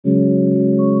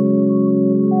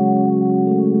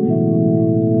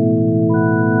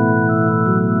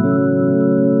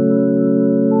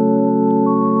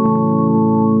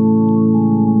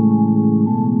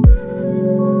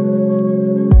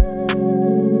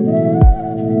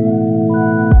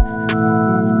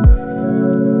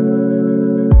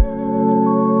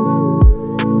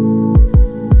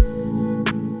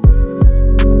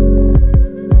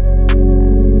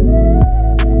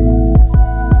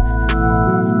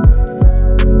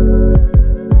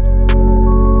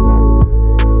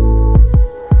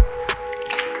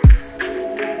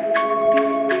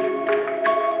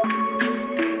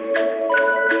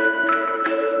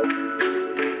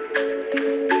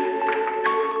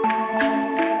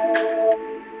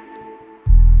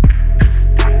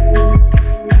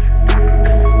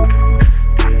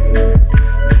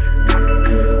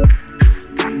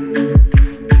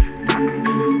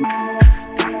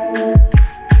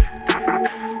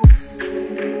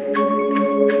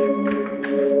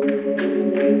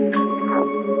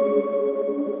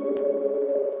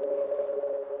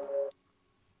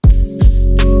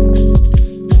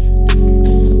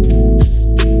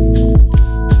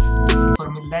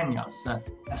jalapenos.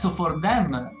 So for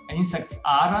them, insects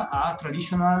are a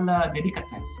traditional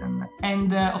delicatessen.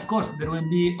 And of course, there will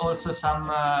be also some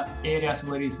areas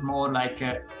where it's more like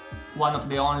one of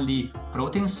the only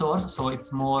protein source, so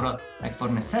it's more like for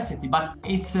necessity, but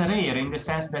it's rare in the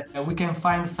sense that we can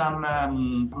find some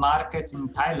markets in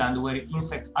Thailand where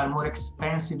insects are more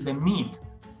expensive than meat.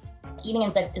 Eating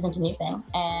insects isn't a new thing,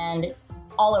 and it's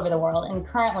all over the world. And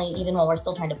currently, even while we're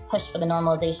still trying to push for the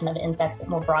normalization of insects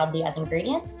more broadly as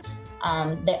ingredients,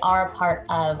 they are part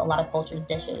of a lot of cultures'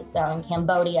 dishes. So in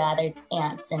Cambodia, there's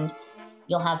ants, and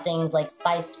you'll have things like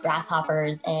spiced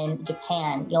grasshoppers in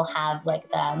Japan. You'll have like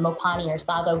the mopani or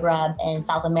sago grub in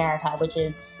South America, which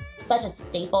is such a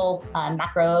staple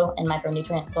macro and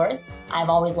micronutrient source. I've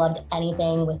always loved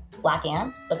anything with black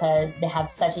ants because they have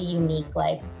such a unique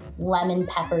like lemon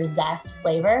pepper zest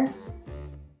flavor.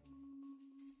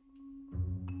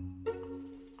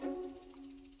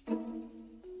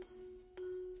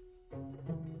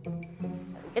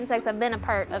 Insects have been a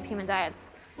part of human diets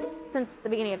since the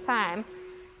beginning of time,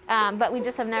 but we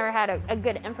just have never had a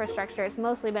good infrastructure. It's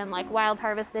mostly been like wild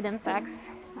harvested insects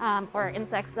or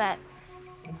insects that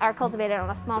are cultivated on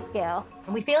a small scale.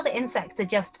 And we feel that insects are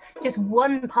just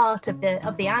one part of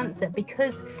the answer,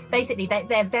 because basically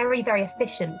they're very, very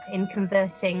efficient in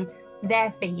converting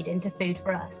their feed into food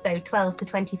for us. So 12 to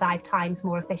 25 times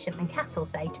more efficient than cattle,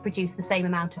 say, to produce the same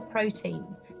amount of protein.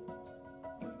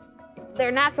 They're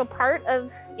a natural part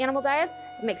of animal diets.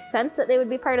 It makes sense that they would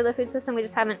be part of the food system. We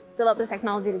just haven't developed the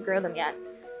technology to grow them yet.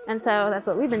 And so that's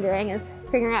what we've been doing, is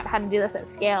figuring out how to do this at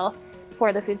scale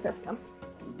for the food system.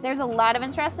 There's a lot of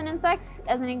interest in insects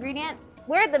as an ingredient.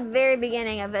 We're at the very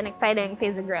beginning of an exciting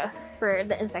phase of growth for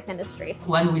the insect industry.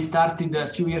 When we started a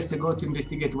few years ago to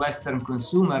investigate Western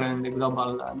consumer and the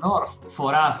global north,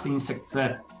 for us insects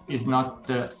is not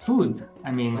food.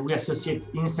 I mean, we associate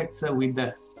insects with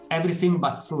everything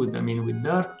but food. I mean, with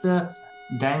dirt,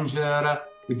 danger,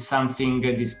 with something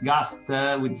disgust,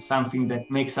 with something that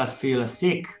makes us feel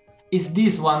sick. Is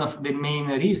this one of the main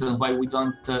reasons why we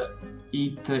don't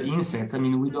eat insects? I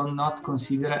mean, we do not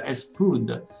consider as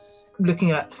food.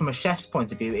 Looking at it from a chef's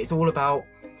point of view, it's all about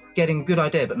getting a good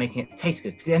idea but making it taste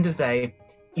good. Because at the end of the day,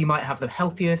 you might have the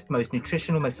healthiest, most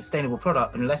nutritional, most sustainable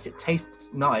product, but unless it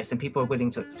tastes nice and people are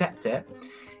willing to accept it,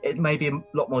 it may be a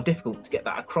lot more difficult to get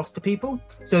that across to people.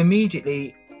 So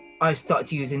immediately I started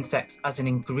to use insects as an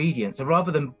ingredient. So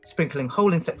rather than sprinkling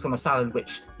whole insects on a salad,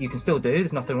 which you can still do,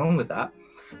 there's nothing wrong with that.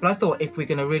 But I thought if we're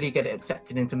going to really get it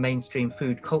accepted into mainstream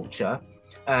food culture,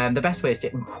 the best way is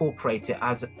to incorporate it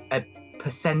as a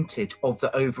percentage of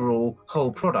the overall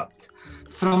whole product.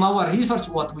 From our research,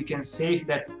 what we can say is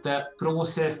that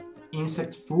processed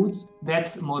insect foods,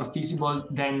 that's more feasible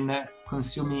than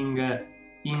consuming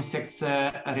insects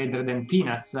rather than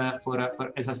peanuts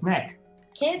as a snack.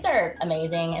 Kids are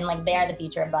amazing, and like they are the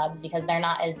future of bugs because they're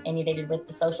not as inundated with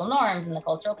the social norms and the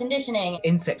cultural conditioning.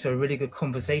 Insects are a really good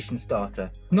conversation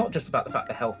starter, not just about the fact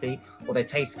they're healthy or they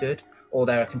taste good or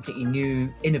they're a completely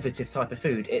new, innovative type of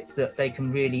food. It's that they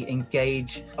can really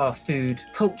engage our food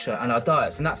culture and our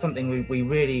diets, and that's something we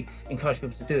really encourage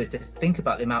people to do, is to think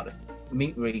about the amount of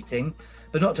meat we're eating,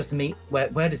 but not just meat,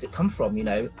 where does it come from, you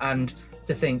know, and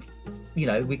to think, you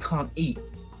know, we can't eat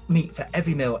meat for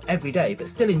every meal every day, but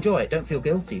still enjoy it, don't feel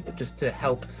guilty, but just to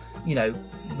help, you know,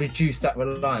 reduce that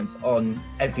reliance on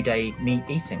everyday meat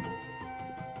eating.